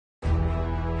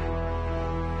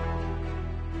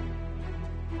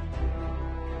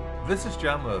This is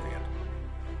John Lothian.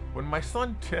 When my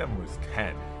son Tim was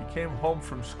 10, he came home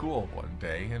from school one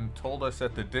day and told us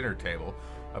at the dinner table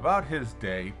about his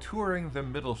day touring the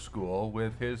middle school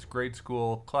with his grade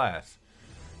school class.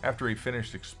 After he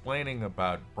finished explaining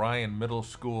about Bryan Middle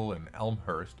School in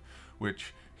Elmhurst,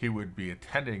 which he would be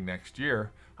attending next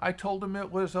year, I told him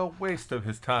it was a waste of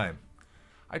his time.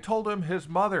 I told him his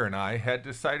mother and I had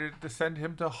decided to send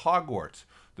him to Hogwarts,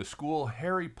 the school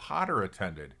Harry Potter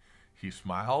attended. He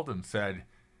smiled and said,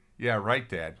 "Yeah, right,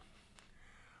 Dad."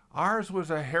 Ours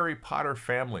was a Harry Potter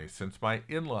family since my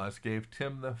in-laws gave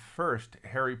Tim the first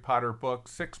Harry Potter book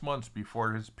 6 months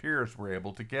before his peers were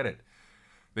able to get it.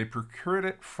 They procured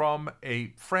it from a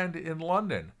friend in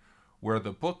London, where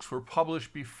the books were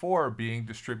published before being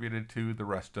distributed to the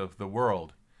rest of the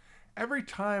world. Every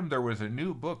time there was a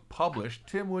new book published,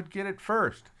 Tim would get it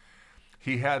first.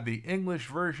 He had the English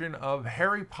version of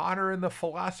Harry Potter and the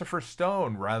Philosopher's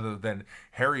Stone rather than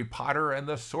Harry Potter and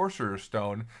the Sorcerer's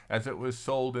Stone as it was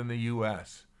sold in the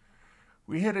U.S.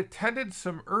 We had attended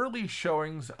some early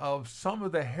showings of some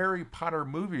of the Harry Potter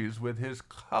movies with his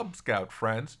Cub Scout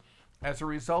friends as a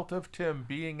result of Tim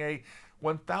being a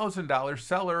 $1,000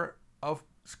 seller of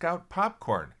Scout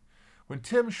popcorn. When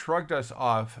Tim shrugged us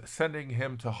off, sending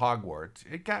him to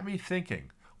Hogwarts, it got me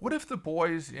thinking. What if the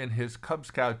boys in his Cub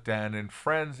Scout den and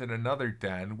friends in another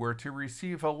den were to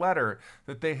receive a letter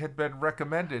that they had been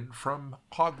recommended from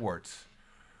Hogwarts?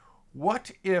 What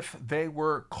if they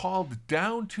were called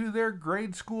down to their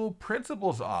grade school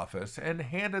principal's office and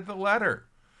handed the letter?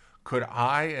 Could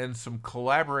I and some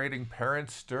collaborating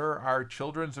parents stir our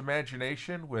children's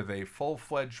imagination with a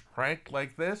full-fledged prank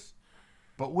like this?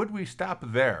 But would we stop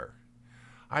there?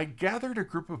 I gathered a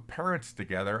group of parents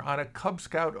together on a Cub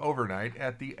Scout overnight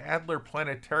at the Adler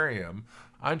Planetarium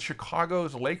on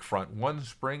Chicago's lakefront one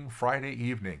spring Friday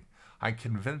evening. I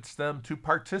convinced them to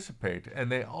participate, and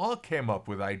they all came up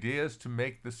with ideas to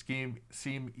make the scheme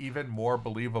seem even more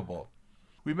believable.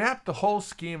 We mapped the whole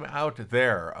scheme out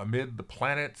there amid the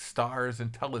planets, stars,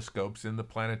 and telescopes in the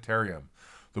planetarium.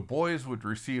 The boys would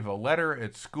receive a letter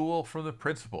at school from the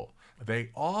principal.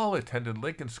 They all attended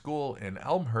Lincoln School in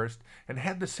Elmhurst and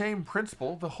had the same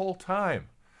principal the whole time.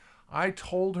 I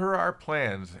told her our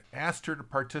plans, asked her to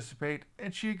participate,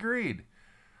 and she agreed.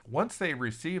 Once they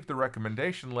received the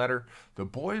recommendation letter, the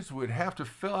boys would have to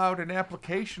fill out an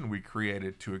application we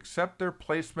created to accept their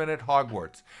placement at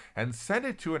Hogwarts and send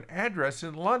it to an address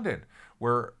in London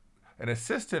where an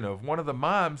assistant of one of the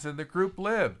moms in the group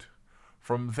lived.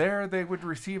 From there, they would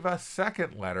receive a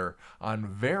second letter on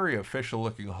very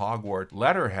official-looking Hogwarts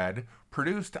letterhead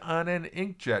produced on an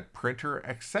inkjet printer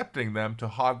accepting them to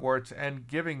Hogwarts and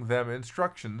giving them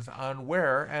instructions on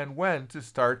where and when to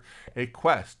start a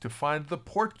quest to find the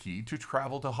portkey to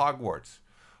travel to Hogwarts.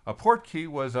 A portkey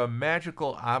was a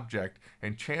magical object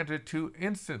enchanted to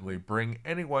instantly bring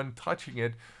anyone touching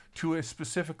it to a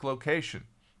specific location.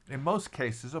 In most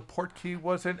cases, a portkey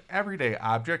was an everyday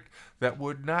object that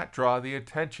would not draw the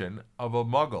attention of a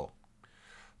muggle.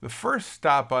 The first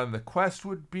stop on the quest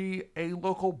would be a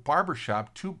local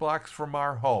barbershop 2 blocks from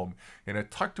our home in a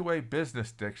tucked-away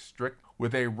business district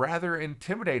with a rather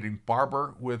intimidating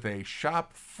barber with a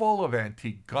shop full of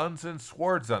antique guns and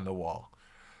swords on the wall.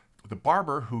 The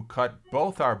barber, who cut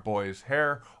both our boys'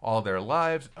 hair all their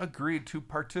lives, agreed to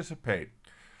participate.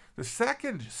 The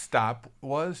second stop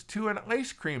was to an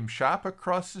ice cream shop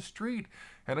across the street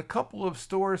and a couple of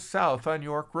stores south on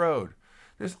York Road.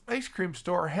 This ice cream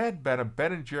store had been a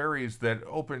Ben & Jerry's that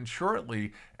opened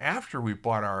shortly after we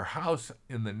bought our house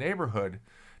in the neighborhood.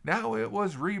 Now it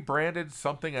was rebranded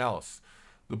something else.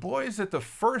 The boys at the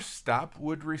first stop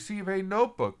would receive a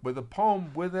notebook with a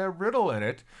poem with a riddle in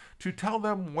it to tell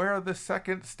them where the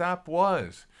second stop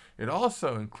was. It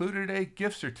also included a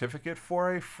gift certificate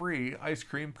for a free ice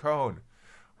cream cone.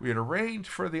 We had arranged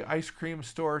for the ice cream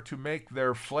store to make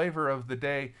their flavor of the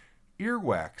day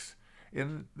earwax.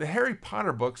 In the Harry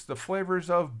Potter books, the flavors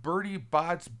of Bertie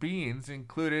Bott's beans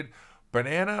included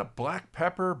banana, black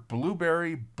pepper,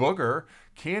 blueberry, booger,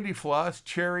 candy floss,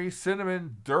 cherry,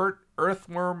 cinnamon, dirt,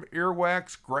 earthworm,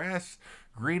 earwax, grass,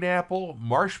 green apple,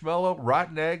 marshmallow,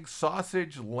 rotten egg,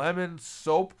 sausage, lemon,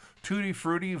 soap, tutti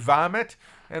frutti, vomit,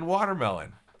 and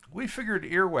watermelon. We figured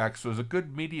earwax was a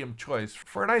good medium choice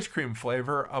for an ice cream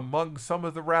flavor among some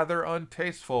of the rather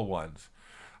untasteful ones.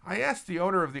 I asked the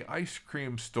owner of the ice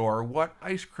cream store what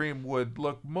ice cream would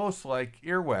look most like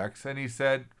earwax, and he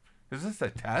said, "Is this a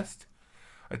test?"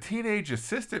 A teenage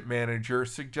assistant manager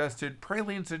suggested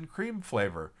pralines and cream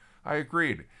flavor. I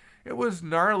agreed. It was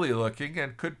gnarly looking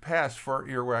and could pass for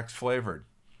earwax flavored.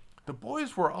 The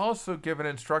boys were also given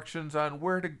instructions on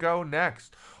where to go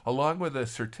next, along with a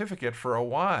certificate for a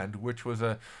wand, which was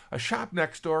a shop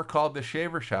next door called the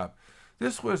Shaver Shop.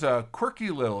 This was a quirky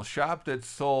little shop that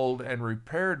sold and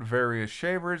repaired various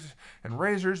shavers and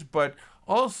razors, but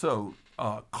also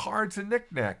cards and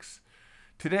knickknacks.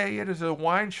 Today, it is a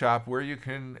wine shop where you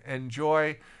can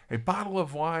enjoy a bottle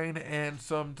of wine and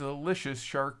some delicious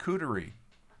charcuterie.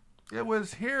 It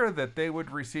was here that they would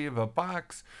receive a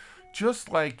box,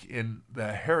 just like in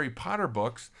the Harry Potter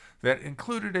books, that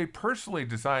included a personally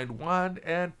designed wand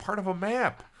and part of a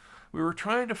map. We were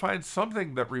trying to find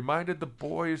something that reminded the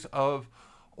boys of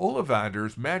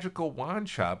Ollivander's magical wand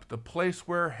shop, the place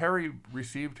where Harry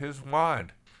received his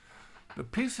wand. The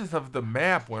pieces of the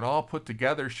map, when all put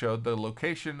together, showed the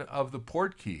location of the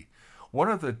port key.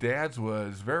 One of the dads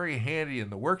was very handy in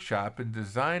the workshop and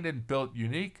designed and built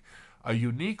a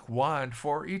unique wand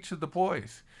for each of the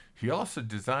boys. He also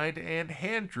designed and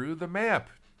hand drew the map.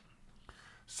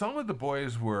 Some of the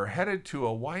boys were headed to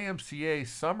a YMCA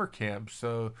summer camp,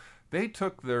 so they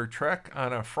took their trek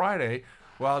on a Friday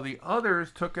while the others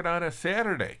took it on a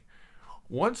Saturday.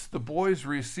 Once the boys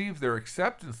received their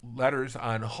acceptance letters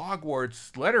on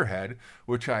Hogwarts letterhead,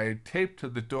 which I had taped to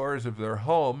the doors of their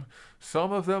home,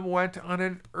 some of them went on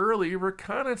an early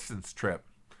reconnaissance trip.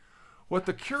 What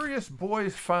the curious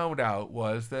boys found out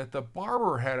was that the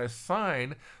barber had a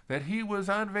sign that he was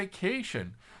on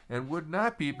vacation and would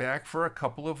not be back for a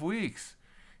couple of weeks.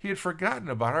 He had forgotten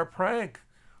about our prank.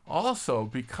 Also,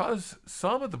 because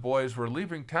some of the boys were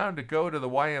leaving town to go to the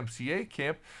YMCA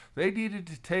camp, they needed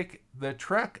to take the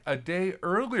trek a day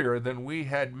earlier than we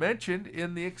had mentioned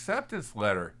in the acceptance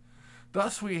letter.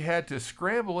 Thus, we had to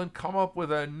scramble and come up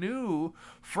with a new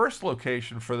first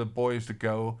location for the boys to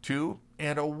go to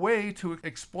and a way to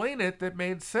explain it that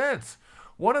made sense.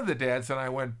 One of the dads and I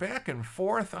went back and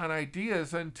forth on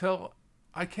ideas until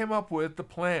I came up with the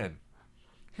plan.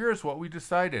 Here's what we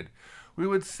decided. We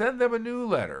would send them a new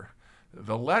letter.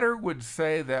 The letter would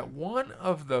say that one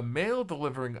of the mail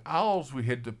delivering owls we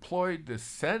had deployed to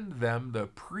send them the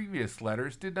previous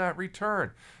letters did not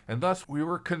return, and thus we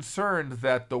were concerned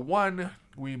that the one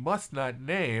we must not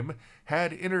name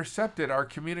had intercepted our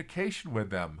communication with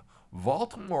them.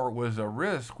 Baltimore was a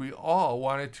risk we all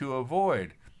wanted to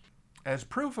avoid. As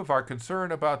proof of our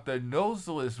concern about the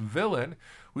noseless villain,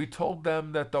 we told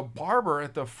them that the barber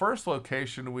at the first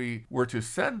location we were to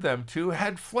send them to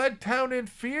had fled town in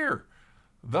fear.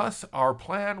 Thus, our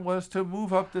plan was to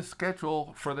move up the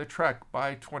schedule for the trek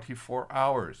by 24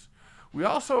 hours. We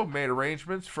also made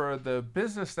arrangements for the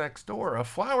business next door, a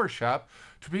flower shop,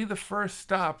 to be the first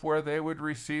stop where they would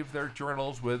receive their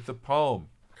journals with the poem.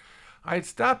 I had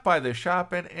stopped by the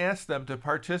shop and asked them to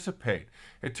participate.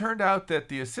 It turned out that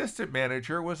the assistant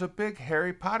manager was a big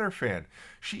Harry Potter fan.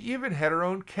 She even had her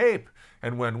own cape,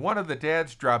 and when one of the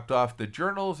dads dropped off the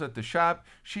journals at the shop,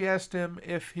 she asked him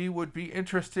if he would be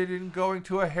interested in going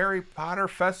to a Harry Potter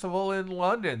festival in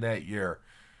London that year.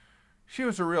 She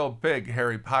was a real big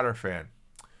Harry Potter fan.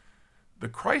 The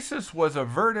crisis was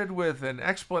averted with an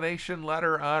explanation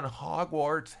letter on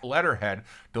Hogwarts letterhead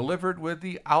delivered with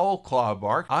the owl claw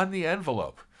mark on the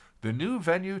envelope. The new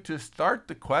venue to start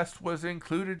the quest was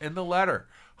included in the letter.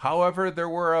 However, there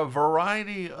were a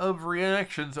variety of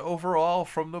reactions overall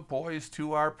from the boys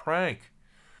to our prank.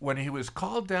 When he was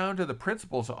called down to the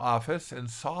principal's office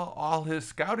and saw all his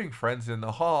scouting friends in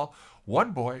the hall,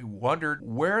 one boy wondered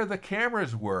where the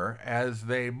cameras were, as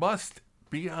they must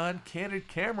be on Candid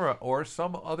Camera or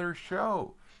some other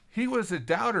show. He was a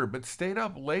doubter, but stayed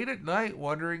up late at night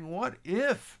wondering what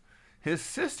if. His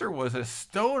sister was a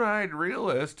stone-eyed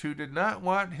realist who did not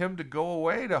want him to go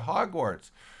away to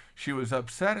Hogwarts. She was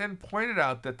upset and pointed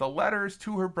out that the letters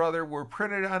to her brother were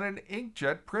printed on an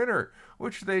inkjet printer,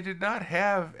 which they did not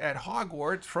have at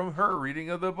Hogwarts from her reading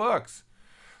of the books.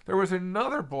 There was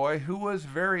another boy who was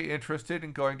very interested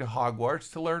in going to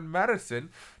Hogwarts to learn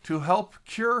medicine to help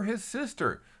cure his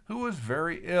sister, who was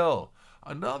very ill.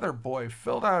 Another boy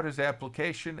filled out his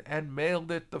application and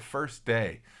mailed it the first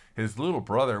day. His little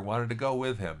brother wanted to go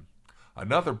with him.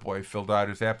 Another boy filled out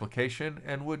his application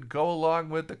and would go along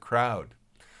with the crowd.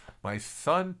 My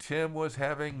son Tim was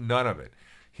having none of it.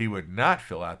 He would not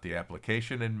fill out the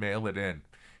application and mail it in.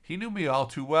 He knew me all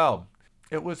too well.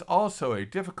 It was also a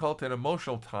difficult and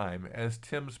emotional time, as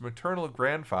Tim's maternal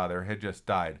grandfather had just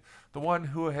died, the one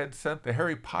who had sent the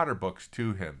Harry Potter books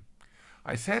to him.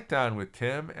 I sat down with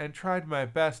Tim and tried my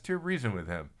best to reason with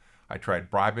him. I tried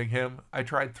bribing him, I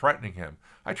tried threatening him,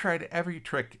 I tried every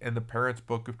trick in the parents'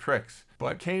 book of tricks,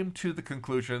 but came to the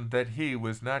conclusion that he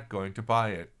was not going to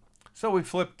buy it. So we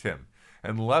flipped him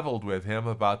and leveled with him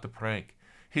about the prank.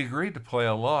 He agreed to play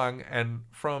along, and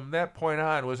from that point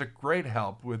on was a great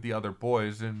help with the other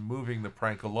boys in moving the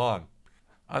prank along.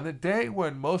 On the day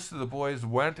when most of the boys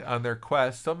went on their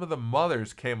quest, some of the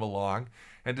mothers came along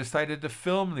and decided to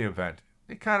film the event.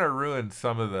 It kind of ruined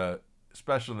some of the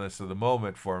specialness of the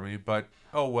moment for me, but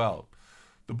oh well.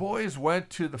 The boys went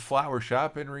to the flower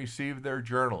shop and received their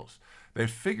journals. They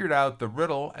figured out the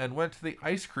riddle and went to the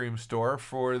ice cream store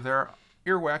for their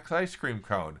earwax ice cream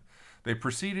cone. They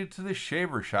proceeded to the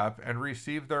shaver shop and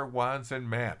received their wands and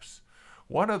maps.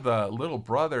 One of the little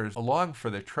brothers along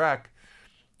for the trek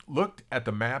looked at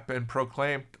the map and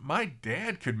proclaimed, "My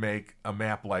dad could make a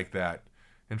map like that."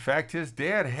 In fact, his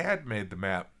dad had made the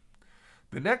map.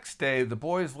 The next day, the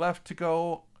boys left to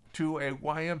go to a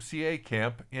YMCA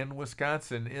camp in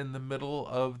Wisconsin in the middle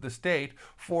of the state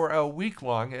for a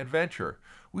week-long adventure.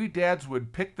 We dads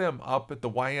would pick them up at the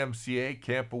YMCA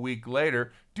camp a week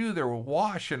later, do their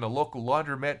wash in a local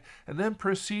laundromat, and then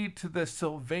proceed to the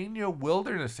Sylvania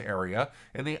Wilderness area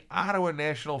in the Ottawa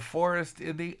National Forest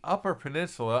in the Upper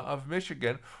Peninsula of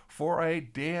Michigan for a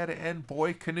dad and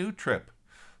boy canoe trip.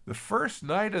 The first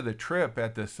night of the trip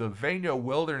at the Sylvania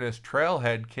Wilderness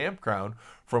Trailhead campground,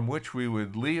 from which we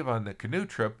would leave on the canoe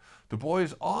trip, the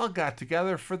boys all got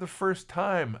together for the first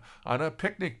time on a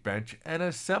picnic bench and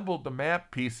assembled the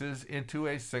map pieces into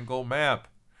a single map.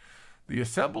 The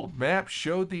assembled map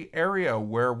showed the area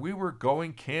where we were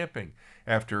going camping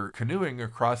after canoeing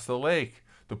across the lake.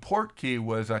 The port key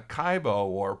was a kaibo,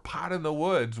 or pot in the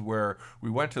woods, where we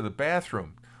went to the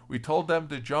bathroom. We told them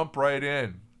to jump right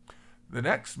in. The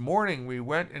next morning, we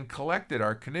went and collected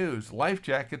our canoes, life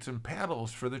jackets, and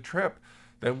paddles for the trip.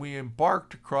 Then we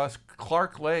embarked across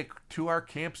Clark Lake to our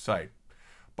campsite.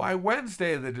 By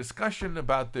Wednesday, the discussion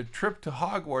about the trip to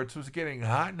Hogwarts was getting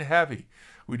hot and heavy.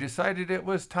 We decided it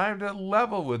was time to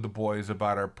level with the boys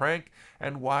about our prank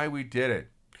and why we did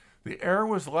it. The air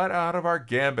was let out of our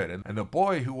gambit, and the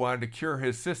boy who wanted to cure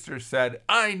his sister said,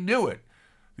 "I knew it."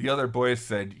 The other boys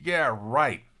said, "Yeah,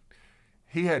 right."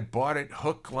 He had bought it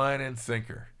hook, line, and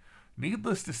sinker.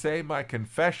 Needless to say, my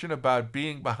confession about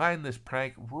being behind this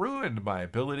prank ruined my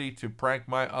ability to prank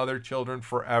my other children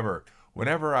forever.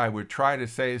 Whenever I would try to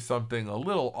say something a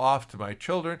little off to my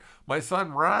children, my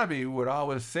son Robbie would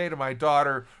always say to my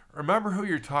daughter, "Remember who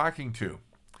you're talking to."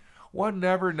 One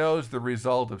never knows the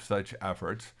result of such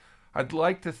efforts. I'd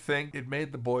like to think it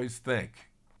made the boys think.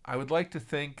 I would like to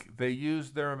think they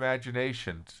used their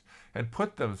imaginations and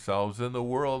put themselves in the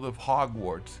world of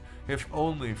Hogwarts, if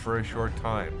only for a short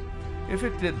time. If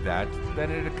it did that,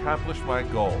 then it accomplished my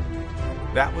goal.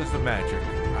 That was the magic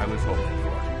I was hoping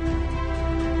for.